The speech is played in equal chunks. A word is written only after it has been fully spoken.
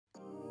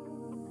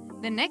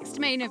The next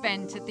main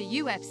event at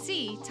the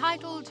UFC,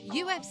 titled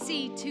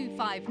UFC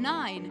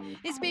 259,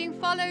 is being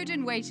followed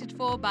and waited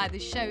for by the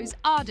show's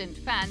ardent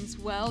fans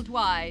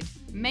worldwide,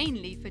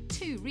 mainly for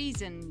two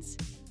reasons.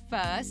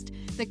 First,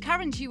 the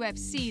current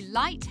UFC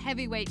light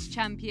heavyweight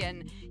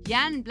champion,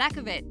 Jan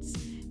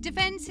Blachowicz,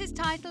 defends his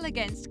title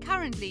against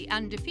currently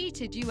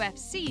undefeated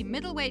UFC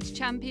middleweight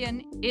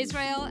champion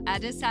Israel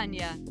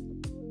Adesanya.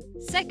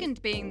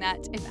 Second being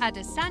that if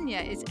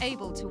Adesanya is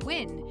able to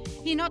win,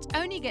 he not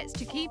only gets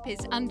to keep his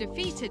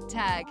undefeated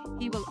tag,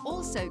 he will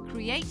also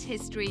create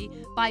history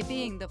by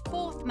being the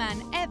fourth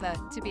man ever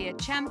to be a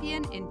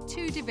champion in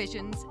two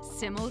divisions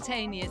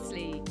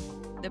simultaneously.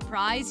 The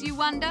prize, you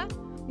wonder?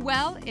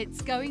 Well,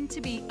 it's going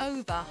to be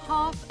over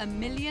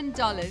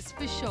 $500,000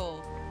 for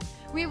sure.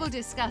 We will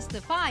discuss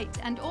the fight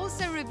and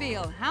also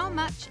reveal how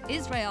much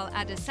Israel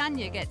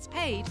Adesanya gets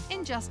paid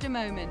in just a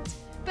moment.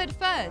 But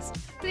first,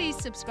 please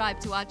subscribe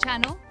to our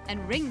channel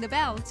and ring the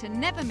bell to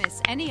never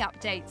miss any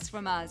updates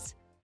from us.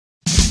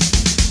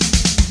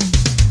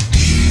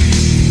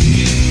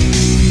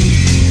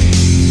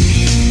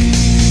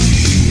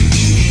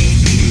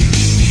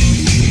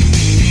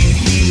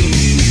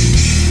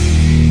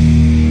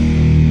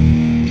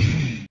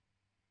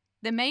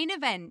 The main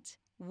event,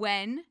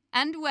 when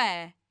and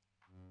where.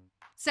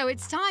 So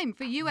it's time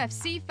for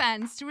UFC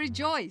fans to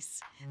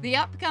rejoice. The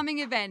upcoming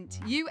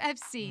event,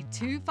 UFC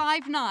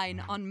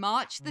 259, on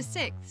March the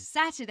 6th,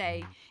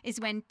 Saturday, is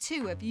when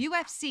two of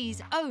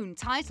UFC's own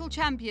title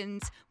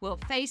champions will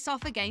face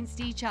off against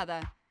each other.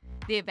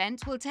 The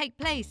event will take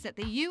place at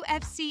the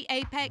UFC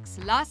Apex,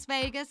 Las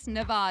Vegas,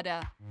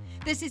 Nevada.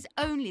 This is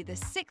only the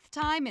 6th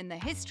time in the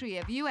history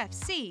of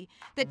UFC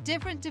that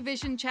different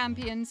division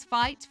champions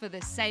fight for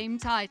the same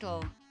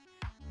title.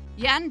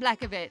 Jan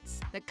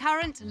Blachowicz, the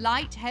current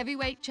light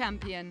heavyweight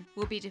champion,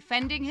 will be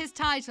defending his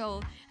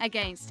title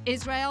against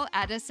Israel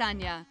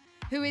Adesanya,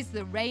 who is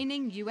the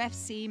reigning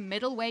UFC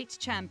middleweight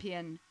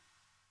champion.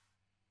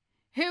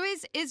 Who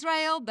is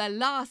Israel the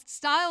last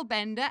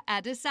Stylebender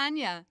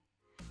Adesanya?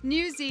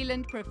 New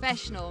Zealand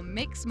professional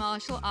mixed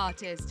martial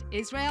artist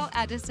Israel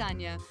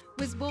Adesanya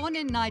was born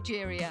in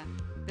Nigeria.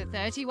 The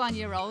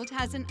 31-year-old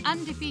has an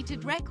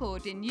undefeated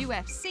record in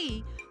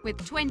UFC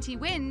with 20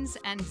 wins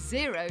and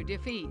 0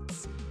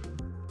 defeats.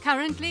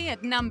 Currently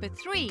at number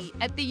 3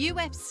 at the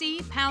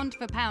UFC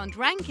pound-for-pound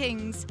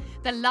rankings,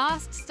 the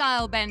last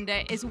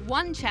Stylebender is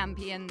one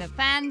champion the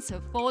fans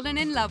have fallen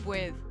in love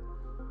with.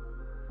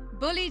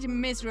 Bullied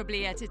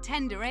miserably at a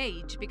tender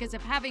age because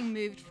of having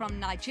moved from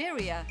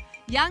Nigeria,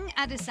 young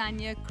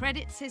Adesanya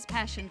credits his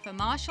passion for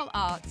martial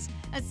arts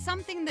as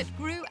something that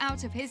grew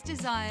out of his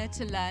desire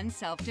to learn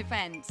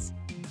self-defense.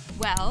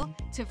 Well,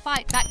 to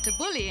fight back the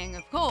bullying,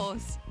 of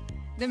course.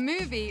 The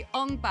movie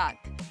Ong Bak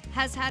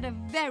has had a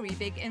very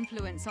big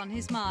influence on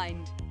his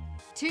mind.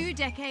 2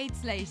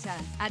 decades later,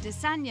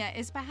 Adesanya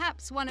is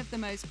perhaps one of the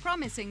most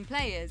promising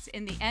players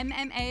in the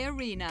MMA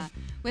arena,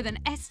 with an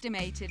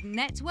estimated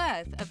net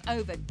worth of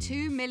over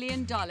 $2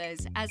 million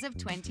as of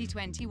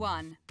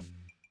 2021.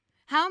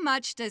 How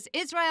much does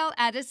Israel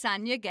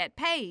Adesanya get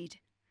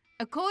paid?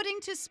 According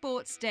to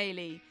Sports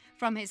Daily,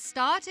 from his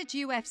start at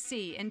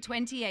UFC in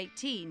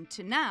 2018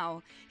 to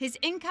now, his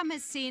income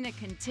has seen a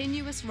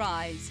continuous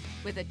rise,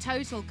 with a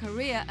total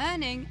career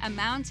earning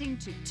amounting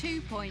to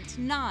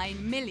 $2.9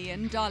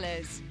 million.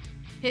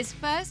 His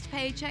first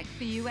paycheck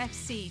for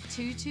UFC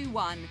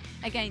 221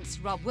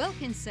 against Rob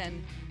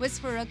Wilkinson was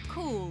for a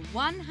cool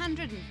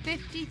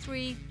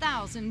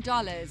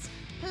 $153,000,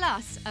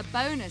 plus a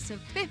bonus of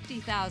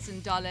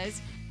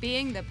 $50,000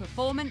 being the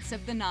performance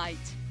of the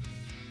night.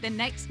 The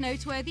next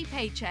noteworthy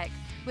paycheck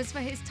was for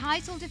his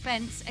title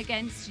defense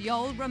against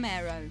Yoel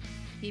Romero.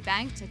 He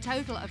banked a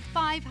total of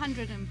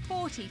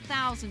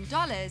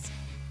 $540,000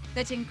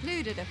 that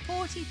included a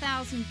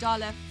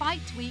 $40,000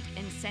 fight week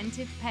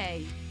incentive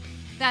pay.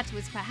 That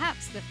was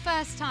perhaps the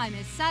first time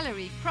his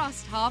salary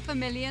crossed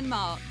 $500,000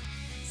 mark.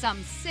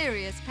 Some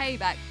serious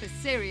payback for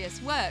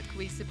serious work,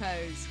 we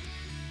suppose.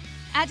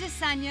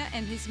 Adesanya,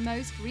 in his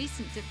most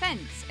recent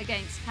defense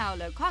against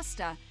Paulo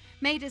Costa,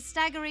 made a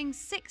staggering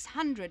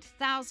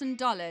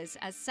 $600,000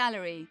 as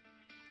salary.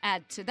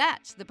 Add to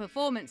that the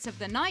performance of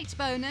the night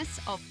bonus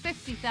of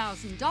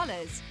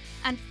 $50,000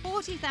 and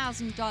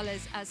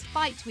 $40,000 as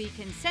fight week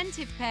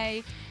incentive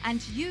pay,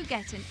 and you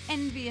get an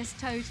envious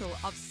total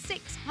of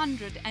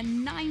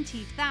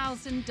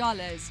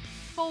 $690,000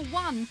 for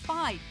one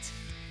fight.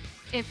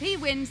 If he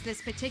wins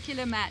this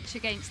particular match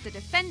against the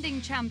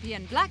defending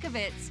champion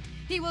Blachowicz,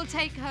 he will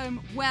take home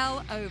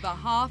well over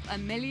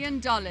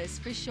 $500,000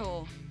 for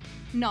sure.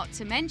 Not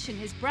to mention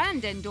his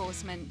brand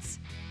endorsements.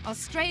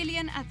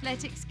 Australian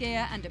athletics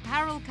gear and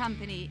apparel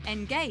company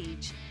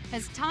Engage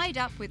has tied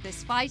up with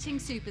this fighting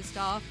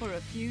superstar for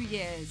a few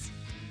years.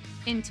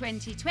 In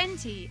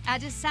 2020,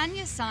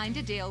 Adesanya signed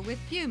a deal with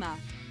Puma,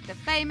 the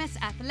famous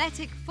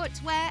athletic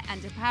footwear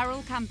and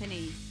apparel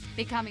company,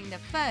 becoming the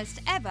first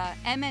ever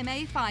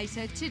MMA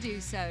fighter to do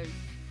so.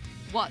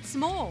 What's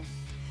more,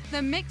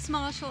 the mixed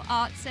martial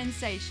arts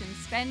sensation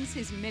spends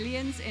his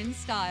millions in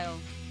style.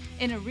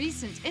 In a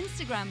recent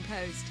Instagram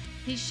post,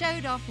 he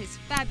showed off his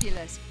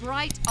fabulous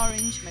bright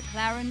orange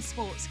McLaren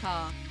sports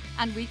car,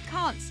 and we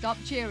can't stop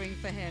cheering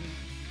for him.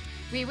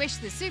 We wish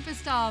the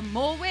superstar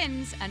more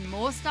wins and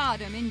more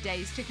stardom in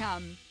days to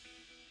come.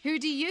 Who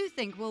do you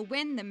think will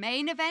win the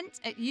main event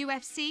at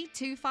UFC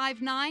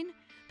 259?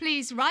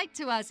 Please write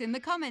to us in the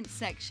comments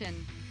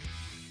section.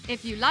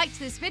 If you liked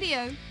this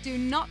video, do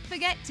not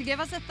forget to give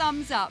us a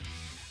thumbs up.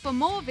 For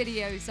more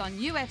videos on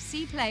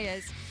UFC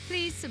players,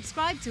 please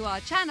subscribe to our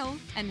channel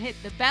and hit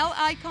the bell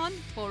icon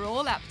for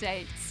all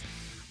updates.